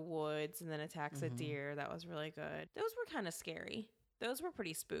running through the woods and then attacks a deer. That was really good. Those were kind of scary. Those were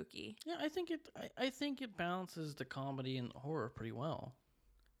pretty spooky. Yeah, I think it balances the comedy and horror pretty well,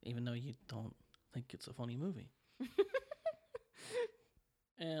 even though you don't think it's a funny movie.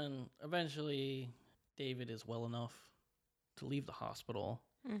 And eventually, David is well enough to leave the hospital.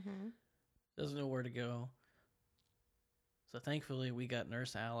 Mm-hmm. Doesn't know where to go. So thankfully, we got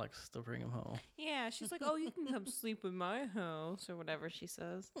Nurse Alex to bring him home. Yeah, she's like, "Oh, you can come sleep in my house," or whatever she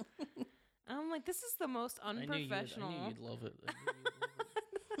says. I'm like, this is the most unprofessional. I knew you'd love it.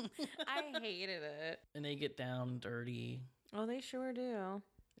 I hated it. And they get down dirty. Oh, they sure do.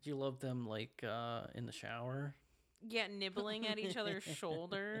 Did you love them like in the shower? Yeah, nibbling at each other's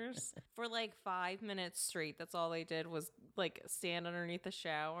shoulders for like 5 minutes straight. That's all they did was like stand underneath the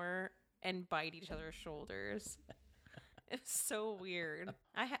shower and bite each other's shoulders. It's so weird.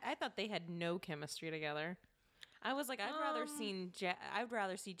 I thought they had no chemistry together. I was like, I'd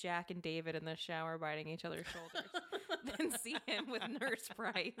rather see Jack and David in the shower biting each other's shoulders than see him with Nurse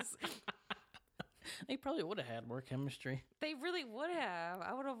Price. They probably would have had more chemistry. They really would have.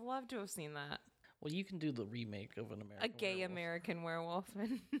 I would have loved to have seen that. Well, you can do the remake of a gay werewolf. American werewolf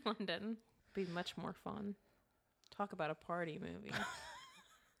in London. Be much more fun. Talk about a party movie.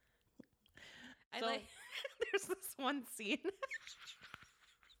 There's this one scene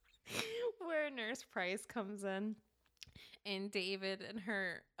where Nurse Price comes in and David and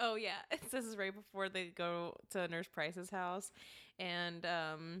her, this is right before they go to Nurse Price's house, and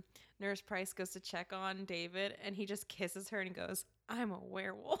Nurse Price goes to check on David and he just kisses her and goes, "I'm a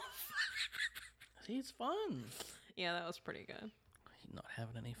werewolf." See, it's fun. Yeah, that was pretty good. Not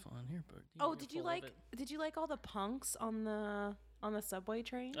having any fun here, but did you like all the punks on the subway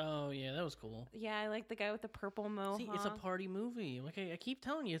train? Oh yeah, that was cool. Yeah, I like the guy with the purple mohawk. See, it's a party movie. Like I keep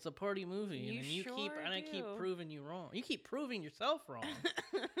telling you, it's a party movie, I keep proving you wrong. You keep proving yourself wrong.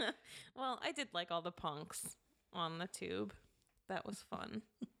 Well, I did like all the punks on the tube. That was fun.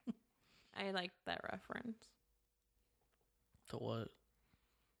 I liked that reference. To what?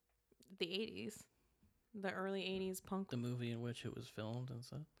 The 80s. The early 80s punk. The movie in which it was filmed and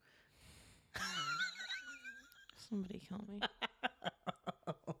stuff? Somebody kill me.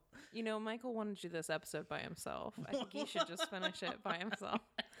 You know, Michael wanted to do this episode by himself. I think he should just finish it by himself.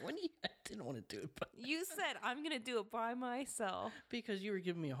 I didn't want to do it, but You said, I'm going to do it by myself. because you were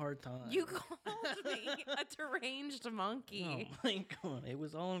giving me a hard time. You called me a deranged monkey. Oh my god, it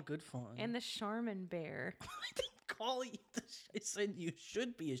was all in good fun. And the Charmin bear. I didn't call you. I said you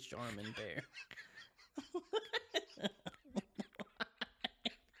should be a Charmin bear.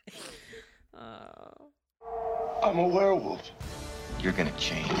 I'm a werewolf. You're gonna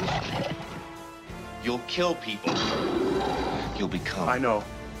change. You'll kill people. You'll become. I know.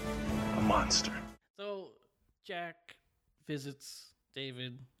 A monster. So Jack visits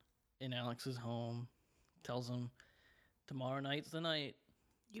David in Alex's home, tells him tomorrow night's the night.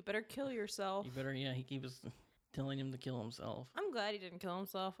 You better kill yourself. You better, yeah, he keeps telling him to kill himself. I'm glad he didn't kill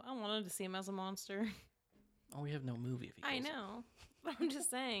himself. I wanted to see him as a monster. Oh, we have no movie if he I kills him. know. But I'm just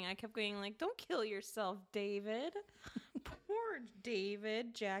saying, I kept going like, don't kill yourself, David. Poor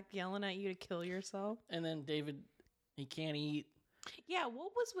David. Jack yelling at you to kill yourself. And then David, he can't eat. Yeah,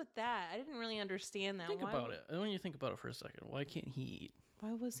 what was with that? I didn't really understand that. Think about it. When you think about it for a second, why can't he eat?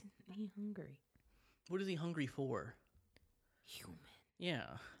 Why wasn't he hungry? What is he hungry for? Human. Yeah.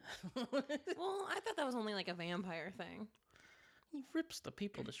 Well, I thought that was only like a vampire thing. He rips the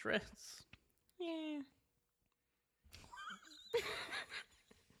people to shreds. Yeah.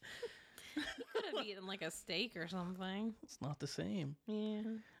 He could have eaten like a steak or something. It's not the same. Yeah.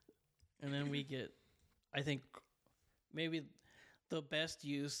 And then we get, I think, maybe the best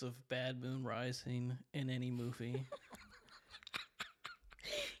use of Bad Moon Rising in any movie,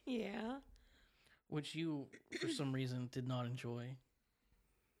 Yeah. which you, for some reason, did not enjoy.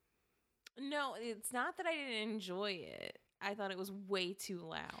 No, it's not that I didn't enjoy it. I thought it was way too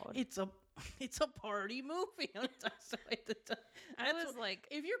loud. It's a party movie. I was like,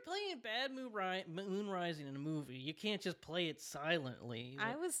 if you're playing Bad Moon Rising in a movie, you can't just play it silently.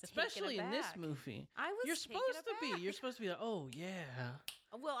 I was taken especially in this aback. movie. I was You're taken supposed to aback. be. You're supposed to be like, oh yeah,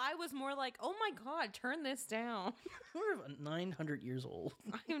 Well, I was more like, oh my God, turn this down. we're 900 years old.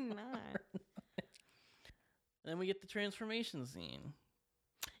 I'm not. Then we get the transformation scene.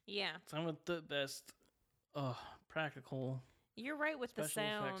 Yeah, Some of the best practical. you're right with the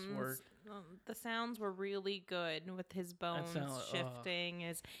Special effects sounds. work. The sounds were really good with his bones sound- shifting,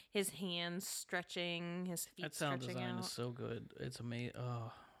 his hands stretching, his feet That sound stretching design out. is so good. It's amazing.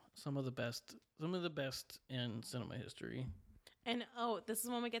 Some of the best in cinema history. And this is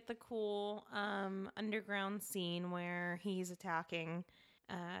when we get the cool underground scene where he's attacking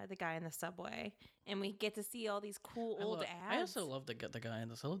the guy in the subway, and we get to see all these cool old ads. I also love the guy in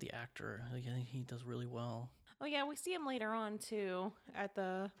this. I love the actor. Like, I think he does really well. Oh yeah, we see him later on too at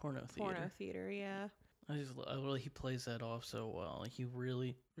the Porno theater. Yeah. He plays that off so well. Like, he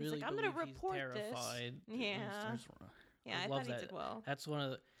really He's like, "I'm gonna believes report he's this." terrified. And he Yeah. starts- Yeah, I love thought he that. did well.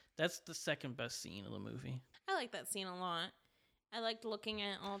 That's the second best scene of the movie. I like that scene a lot. I liked looking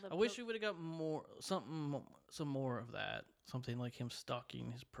at all the. I wish we would have got some more of that. Something like him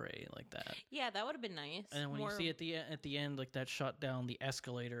stalking his prey like that. Yeah, that would have been nice. And when you see at the end, like that shot down the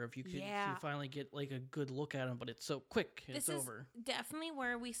escalator, if you could Yeah. you finally get like a good look at him, but it's so quick, This it's is over. definitely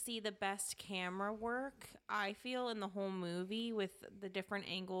where we see the best camera work, I feel, in the whole movie, with the different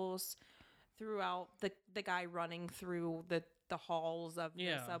angles throughout the guy running through the halls of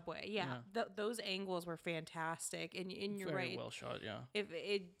the subway. Yeah. Those angles were fantastic, and you're Very right. well shot, yeah. If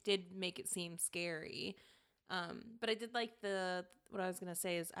it did make it seem scary. But I did like what I was gonna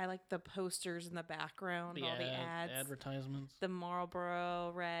say is I like the posters in the background, all the ads, advertisements. the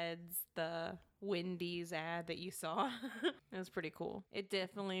Marlboro Reds, the Wendy's ad that you saw. It was pretty cool. It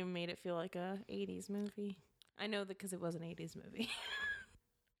definitely made it feel like a 80s movie. I know that because it was an 80s movie.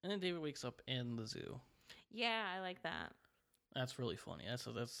 And then David wakes up in the zoo. Yeah, I like that. That's really funny.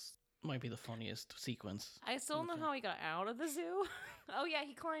 That's might be the funniest sequence. I still don't know how he got out of the zoo. Oh yeah,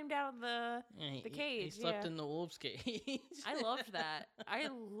 he climbed out of the cage. He slept yeah. in the wolf's cage. I loved that. I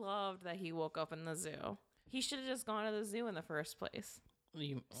loved that he woke up in the zoo. He should have just gone to the zoo in the first place.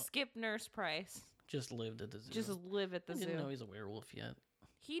 Skip Nurse Price. Just lived at the zoo. Just live at the zoo. Didn't know he's a werewolf yet.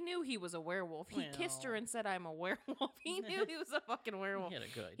 He knew he was a werewolf. He kissed her and said, "I'm a werewolf." He knew he was a fucking werewolf. He had a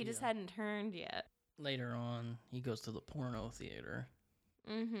good idea. He just hadn't turned yet. Later on, he goes to the porno theater.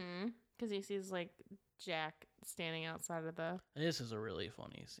 Mm-hmm. Because he sees, like, Jack standing outside of the... This is a really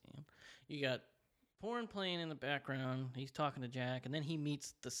funny scene. You got porn playing in the background. He's talking to Jack, and then he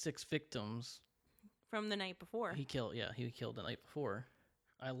meets the 6 victims. From the night before. He killed the night before.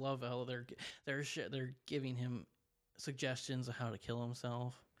 I love how they're giving him suggestions of how to kill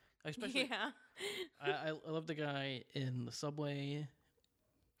himself. Especially, Yeah. I love the guy in the subway.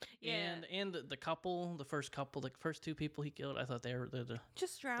 Yeah. And the couple, the first two people he killed, I thought they're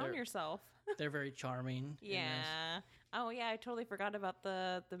Just drown yourself. they're very charming. in this. Yeah. Oh yeah, I totally forgot about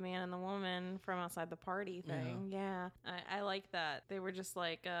the man and the woman from outside the party thing. Yeah. I like that. They were just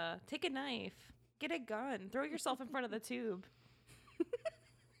like, take a knife, get a gun, throw yourself in front of the tube.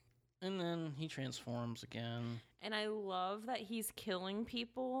 And then he transforms again. And I love that he's killing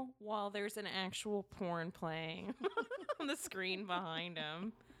people while there's an actual porn playing on the screen behind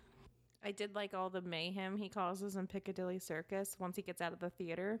him. I did like all the mayhem he causes in Piccadilly Circus once he gets out of the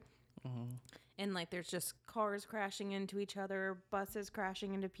theater. Mm-hmm. And like there's just cars crashing into each other, buses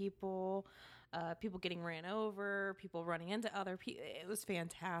crashing into people, people getting ran over, people running into other people. It was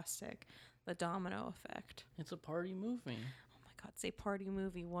fantastic. The domino effect. It's a party movie. Oh my God, say party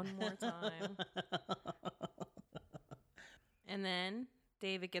movie one more time. And then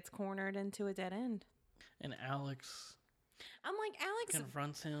David gets cornered into a dead end. And Alex I'm like, Alex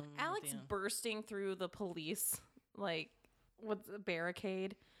confronts him. at the Alex end. bursting through the police, like, with a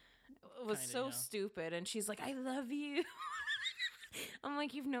barricade was Kinda, so yeah. stupid. And she's like, I love you. I'm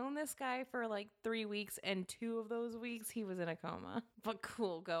like, you've known this guy for like 3 weeks, and 2 of those weeks he was in a coma. But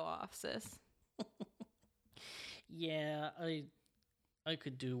cool, go off, sis. Yeah, I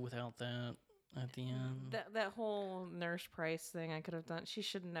could do without that at the end. That whole Nurse Price thing I could have done. She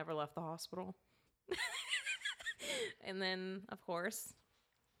should have never left the hospital. And then, of course,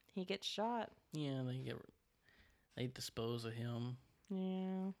 he gets shot. Yeah, they dispose of him.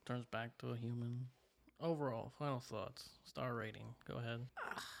 Yeah. Turns back to a human. Overall, final thoughts. Star rating. Go ahead.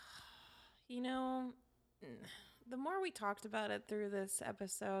 You know, the more we talked about it through this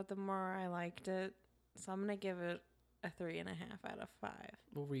episode, the more I liked it. So I'm going to give it a 3.5 out of 5.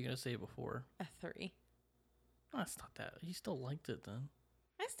 What were you gonna say before? A 3. Oh, that's not that. You still liked it then.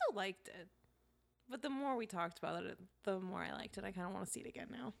 I still liked it. But the more we talked about it, the more I liked it. I kind of want to see it again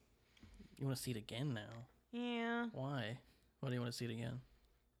now. You want to see it again now? Yeah. Why? Why do you want to see it again?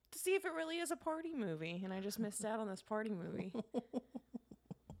 To see if it really is a party movie. And I just missed out on this party movie.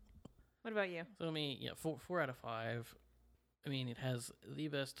 What about you? So I mean, yeah, 4 out of 5. I mean, it has the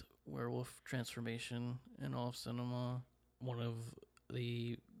best werewolf transformation in all of cinema. One of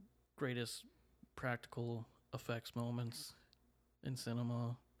the greatest practical effects moments in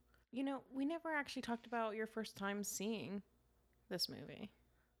cinema. You know, we never actually talked about your first time seeing this movie.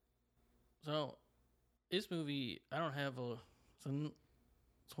 So, this movie, I don't have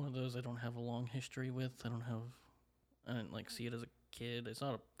it's one of those I don't have a long history with. I didn't like see it as a kid. I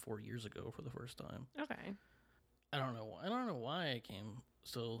saw it 4 years ago for the first time. Okay. I don't know why I came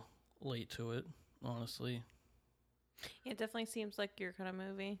so late to it, honestly. It definitely seems like your kind of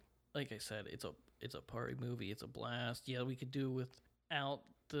movie. Like I said, it's a party movie. It's a blast. Yeah, we could do without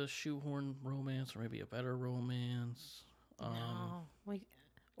the shoehorn romance, or maybe a better romance.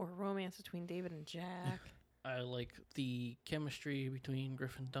 Or romance between David and Jack. I like the chemistry between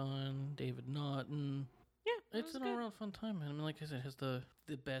Griffin Dunn, David Naughton. Yeah, It's an all-around fun time. I mean, like I said, it has the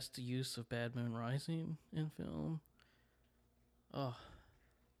best use of Bad Moon Rising in film. Oh,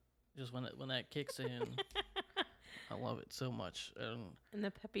 just when that kicks in, I love it so much. And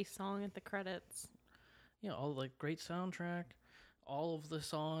the peppy song at the credits. Yeah, all the great soundtrack. All of the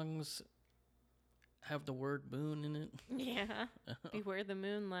songs have the word moon in it. Yeah. Beware the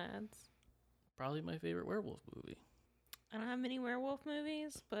Moon Lads. Probably my favorite werewolf movie. I don't have many werewolf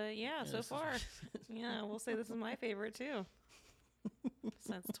movies, but yeah, so this is- far. Yeah, we'll say this is my favorite too.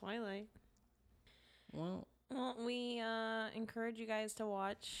 Since Twilight. Well, We encourage you guys to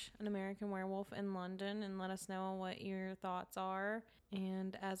watch An American Werewolf in London and let us know what your thoughts are.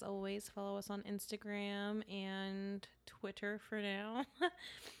 And as always, follow us on Instagram and Twitter for now.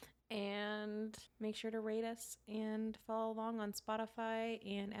 And make sure to rate us and follow along on Spotify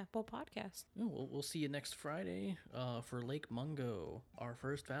and Apple Podcasts. yeah, we'll see you next Friday for Lake Mungo, our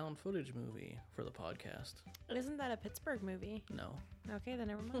first found footage movie for the podcast. Isn't that a Pittsburgh movie? No. Okay, then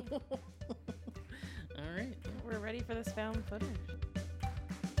never mind. All right. We're ready for this found footage.